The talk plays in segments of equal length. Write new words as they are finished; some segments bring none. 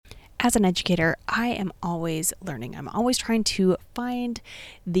As an educator, I am always learning. I'm always trying to find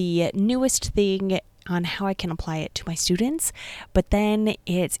the newest thing on how I can apply it to my students. But then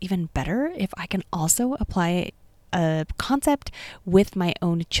it's even better if I can also apply a concept with my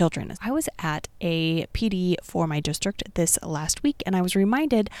own children. I was at a PD for my district this last week, and I was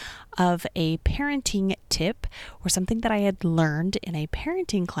reminded of a parenting tip or something that I had learned in a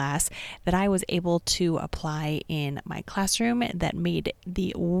parenting class that I was able to apply in my classroom that made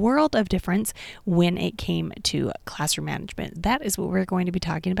the world of difference when it came to classroom management. That is what we're going to be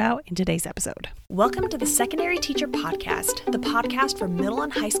talking about in today's episode. Welcome to the Secondary Teacher Podcast, the podcast for middle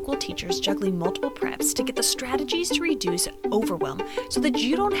and high school teachers juggling multiple preps to get the strategies to reduce overwhelm so that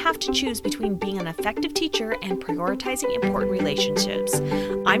you don't have to choose between being an effective teacher and prioritizing important relationships.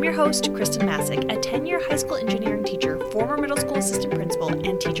 I'm your host, Kristen Masick, a 10-year high school engineering teacher, former middle school assistant principal,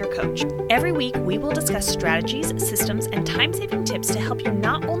 and teacher coach. Every week, we will discuss strategies, systems, and time-saving tips to help you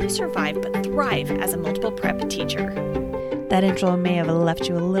not only survive but thrive as a multiple prep teacher. That intro may have left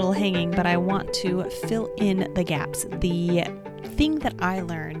you a little hanging, but I want to fill in the gaps. The thing that I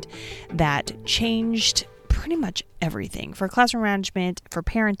learned that changed pretty much everything for classroom management, for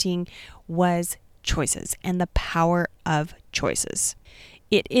parenting, was choices and the power of choices.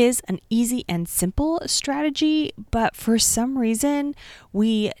 It is an easy and simple strategy, but for some reason,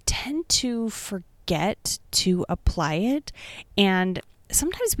 we tend to forget to apply it, and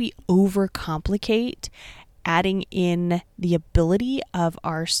sometimes we overcomplicate adding in the ability of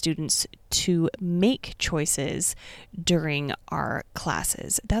our students to make choices during our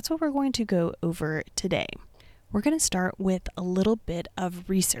classes. That's what we're going to go over today. We're going to start with a little bit of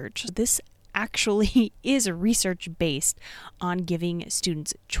research. This actually is research based on giving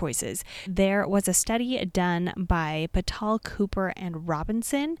students choices. There was a study done by Patel, Cooper, and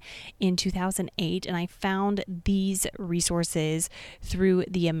Robinson in 2008, and I found these resources through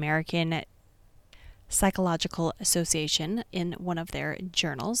the American Psychological Association in one of their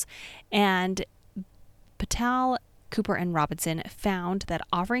journals. And Patel, Cooper, and Robinson found that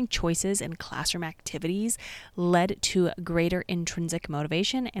offering choices in classroom activities led to greater intrinsic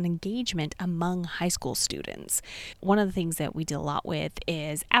motivation and engagement among high school students. One of the things that we deal a lot with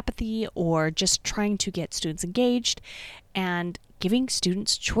is apathy or just trying to get students engaged, and giving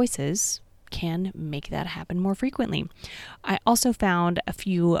students choices can make that happen more frequently. I also found a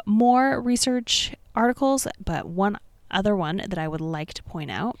few more research articles, but one other one that I would like to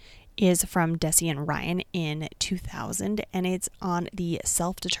point out is from Deci and Ryan in 2000, and it's on the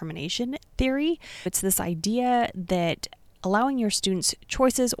self-determination theory. It's this idea that allowing your students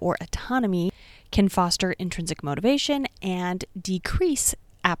choices or autonomy can foster intrinsic motivation and decrease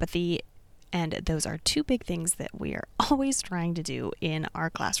apathy, and those are two big things that we are always trying to do in our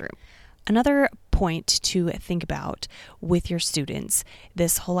classroom. Another point to think about with your students,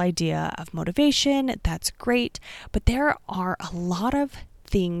 this whole idea of motivation, that's great, but there are a lot of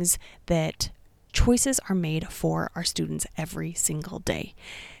things that choices are made for our students every single day.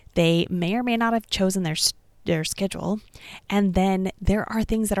 They may or may not have chosen their schedule, and then there are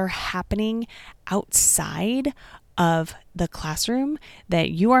things that are happening outside of the classroom that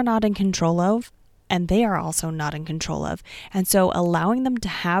you are not in control of, and they are also not in control of. And so allowing them to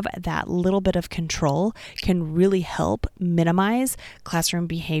have that little bit of control can really help minimize classroom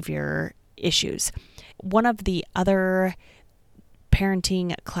behavior issues. One of the other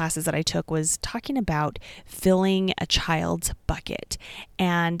parenting classes that I took was talking about filling a child's bucket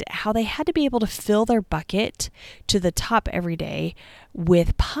and how they had to be able to fill their bucket to the top every day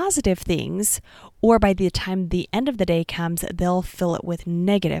with positive things, or by the time the end of the day comes, they'll fill it with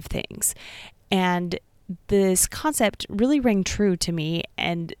negative things. And this concept really rang true to me,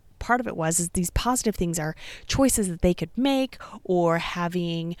 and part of it was these positive things are choices that they could make, or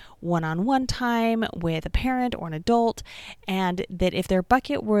having one-on-one time with a parent or an adult, and that if their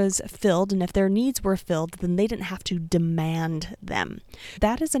bucket was filled and if their needs were filled, then they didn't have to demand them.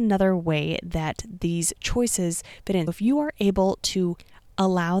 That is another way that these choices fit in. If you are able to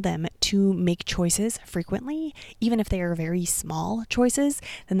allow them to make choices frequently, even if they are very small choices,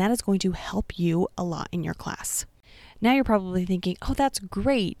 then that is going to help you a lot in your class. Now you're probably thinking, oh, that's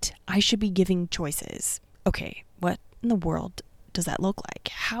great. I should be giving choices. Okay, what in the world does that look like?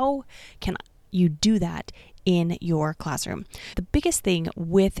 How can you do that in your classroom? The biggest thing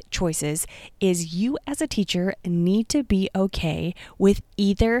with choices is you as a teacher need to be okay with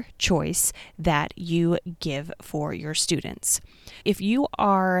either choice that you give for your students. If you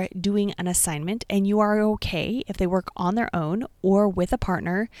are doing an assignment and you are okay if they work on their own or with a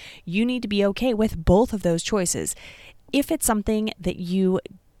partner, you need to be okay with both of those choices. If it's something that you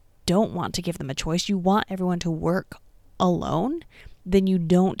don't want to give them a choice, you want everyone to work alone, then you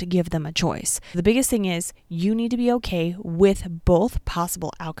don't give them a choice. The biggest thing is you need to be okay with both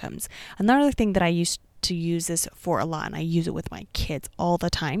possible outcomes. Another thing that I used to use this for a lot, and I use it with my kids all the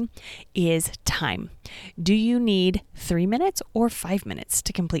time, is time. Do you need 3 minutes or 5 minutes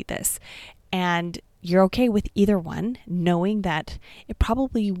to complete this? And you're okay with either one, knowing that it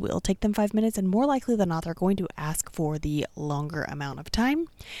probably will take them 5 minutes, and more likely than not, they're going to ask for the longer amount of time.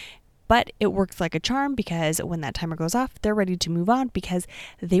 But it works like a charm, because when that timer goes off, they're ready to move on because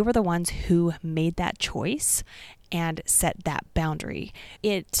they were the ones who made that choice and set that boundary.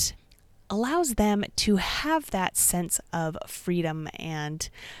 It allows them to have that sense of freedom and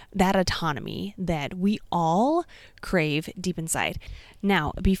that autonomy that we all crave deep inside.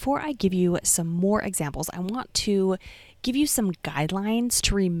 Now, before I give you some more examples, I want to give you some guidelines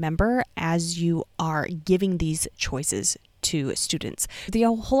to remember as you are giving these choices to students. The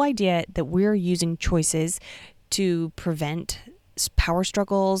whole idea that we're using choices to prevent power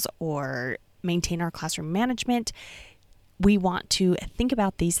struggles or maintain our classroom management, we want to think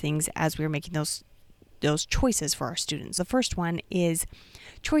about these things as we're making those choices for our students. The first one is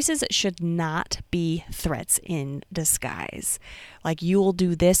choices should not be threats in disguise. Like, you will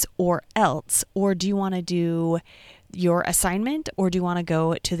do this or else, or do you want to do your assignment, or do you want to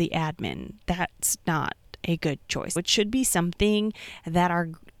go to the admin? That's not a good choice. It should be something that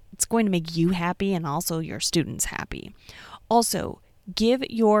it's going to make you happy and also your students happy. Also, give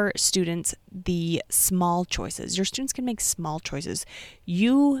your students the small choices. Your students can make small choices.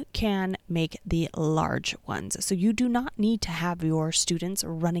 You can make the large ones. So you do not need to have your students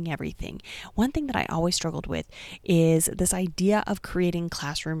running everything. One thing that I always struggled with is this idea of creating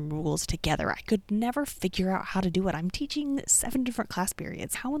classroom rules together. I could never figure out how to do it. I'm teaching 7 different class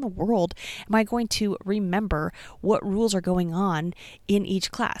periods. How in the world am I going to remember what rules are going on in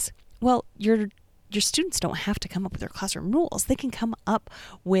each class? Well, your students don't have to come up with their classroom rules. They can come up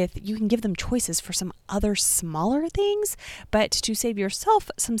with, you can give them choices for some other smaller things, but to save yourself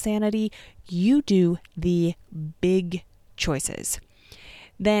some sanity, you do the big choices.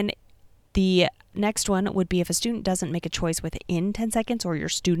 Then the next one would be if a student doesn't make a choice within 10 seconds, or your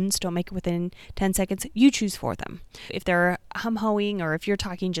students don't make it within 10 seconds, you choose for them. If they're hum-hoing, or if you're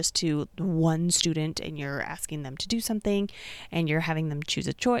talking just to one student and you're asking them to do something and you're having them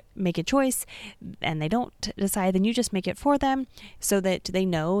make a choice, and they don't decide, then you just make it for them so that they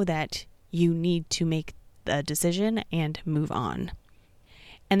know that you need to make the decision and move on.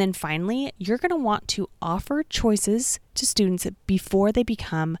 And then finally, you're going to want to offer choices to students before they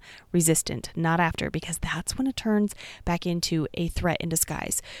become resistant, not after, because that's when it turns back into a threat in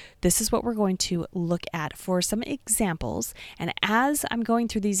disguise. This is what we're going to look at for some examples. And as I'm going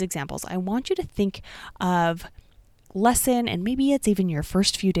through these examples, I want you to think of lesson, and maybe it's even your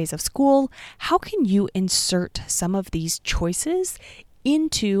first few days of school. How can you insert some of these choices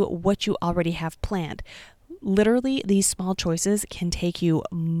into what you already have planned? Literally, these small choices can take you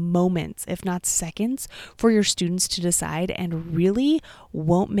moments, if not seconds, for your students to decide, and really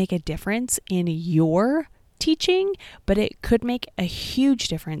won't make a difference in your teaching, but it could make a huge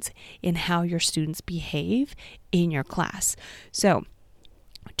difference in how your students behave in your class. So,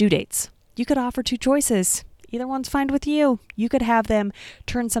 due dates. You could offer 2 choices. Either one's fine with you. You could have them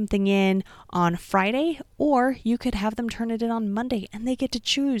turn something in on Friday, or you could have them turn it in on Monday, and they get to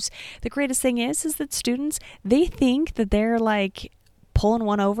choose. The greatest thing is that students, they think that they're like pulling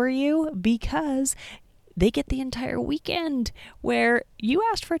one over you because they get the entire weekend, where you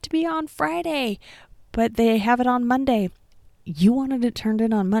asked for it to be on Friday, but they have it on Monday. You wanted it turned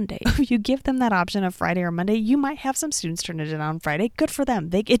in on Monday. If you give them that option of Friday or Monday, you might have some students turn it in on Friday. Good for them.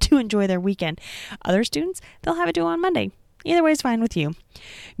 They get to enjoy their weekend. Other students, they'll have it due on Monday. Either way is fine with you.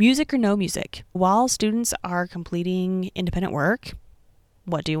 Music or no music. While students are completing independent work,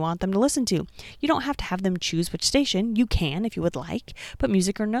 what do you want them to listen to? You don't have to have them choose which station. You can if you would like, but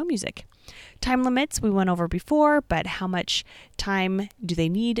music or no music. Time limits, we went over before, but how much time do they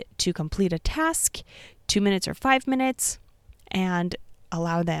need to complete a task? 2 minutes or 5 minutes? And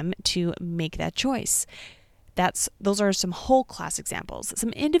allow them to make that choice. Those are some whole class examples. Some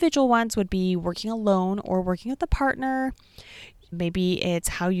individual ones would be working alone or working with a partner. Maybe it's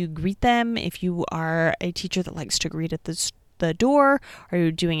how you greet them. If you are a teacher that likes to greet at the door, or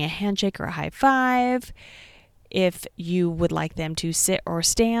you're doing a handshake or a high five. If you would like them to sit or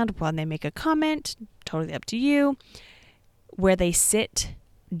stand when they make a comment, totally up to you. Where they sit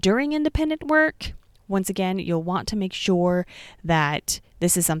during independent work. Once again, you'll want to make sure that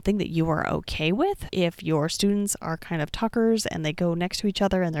this is something that you are okay with. If your students are kind of talkers and they go next to each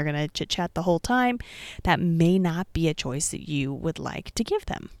other and they're going to chit-chat the whole time, that may not be a choice that you would like to give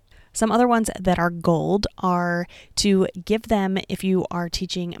them. Some other ones that are gold are to give them, if you are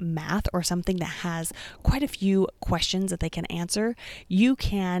teaching math or something that has quite a few questions that they can answer, you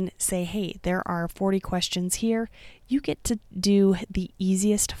can say, hey, there are 40 questions here. You get to do the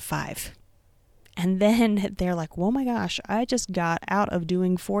easiest 5. And then they're like, oh my gosh, I just got out of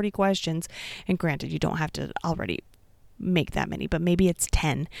doing 40 questions. And granted, you don't have to already make that many, but maybe it's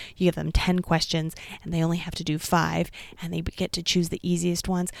 10. You give them 10 questions and they only have to do 5 and they get to choose the easiest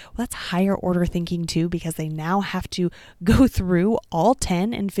ones. Well, that's higher order thinking too, because they now have to go through all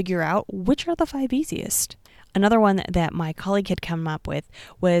 10 and figure out which are the 5 easiest. Another one that my colleague had come up with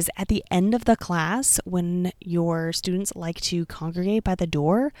was at the end of the class, when your students like to congregate by the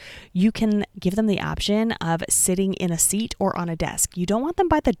door, you can give them the option of sitting in a seat or on a desk. You don't want them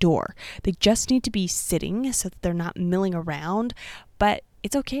by the door. They just need to be sitting so that they're not milling around, but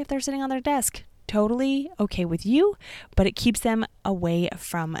it's okay if they're sitting on their desk. Totally okay with you, but it keeps them away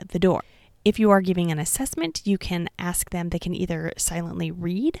from the door. If you are giving an assessment, you can ask them, they can either silently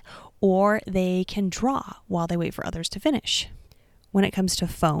read or they can draw while they wait for others to finish. When it comes to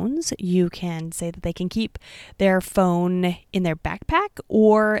phones, you can say that they can keep their phone in their backpack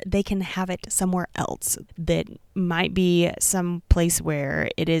or they can have it somewhere else. That might be some place where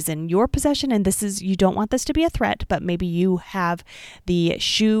it is in your possession, and you don't want this to be a threat, but maybe you have the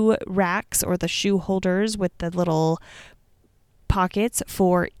shoe racks or the shoe holders with the little pockets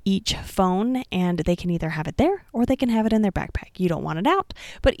for each phone, and they can either have it there or they can have it in their backpack. You don't want it out,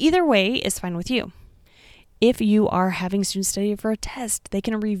 but either way is fine with you. If you are having students study for a test, they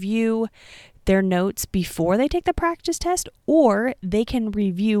can review their notes before they take the practice test, or they can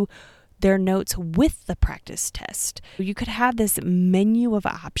review their notes with the practice test. You could have this menu of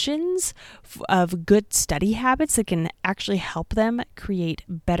options of good study habits that can actually help them create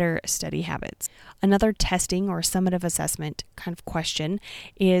better study habits. Another testing or summative assessment kind of question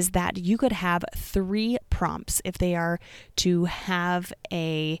is that you could have 3 prompts if they are to have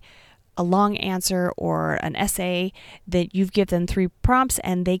a long answer or an essay, that you've given them 3 prompts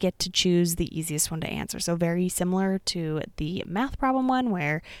and they get to choose the easiest one to answer. So very similar to the math problem one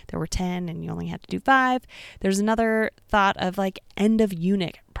where there were 10 and you only had to do 5. There's another thought of like end of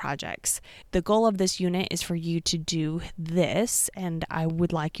unit projects. The goal of this unit is for you to do this, and I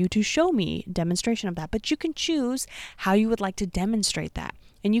would like you to show me demonstration of that, but you can choose how you would like to demonstrate that.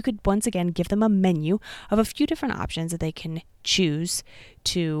 And you could once again give them a menu of a few different options that they can choose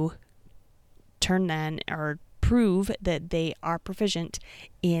to turn then or prove that they are proficient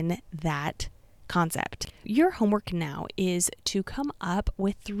in that concept. Your homework now is to come up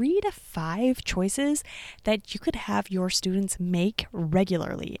with 3 to 5 choices that you could have your students make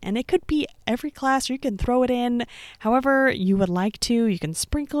regularly. And it could be every class, or you can throw it in however you would like to. You can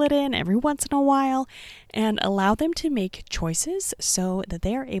sprinkle it in every once in a while and allow them to make choices so that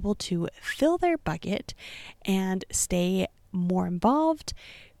they are able to fill their bucket and stay more involved,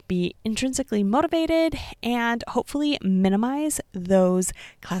 be intrinsically motivated, and hopefully minimize those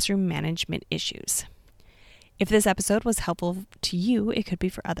classroom management issues. If this episode was helpful to you, it could be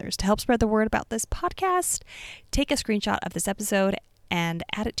for others. To help spread the word about this podcast, take a screenshot of this episode and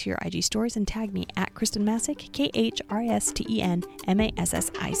add it to your IG stories and tag me at Kristen Masick, KristenMasick.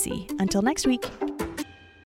 Until next week.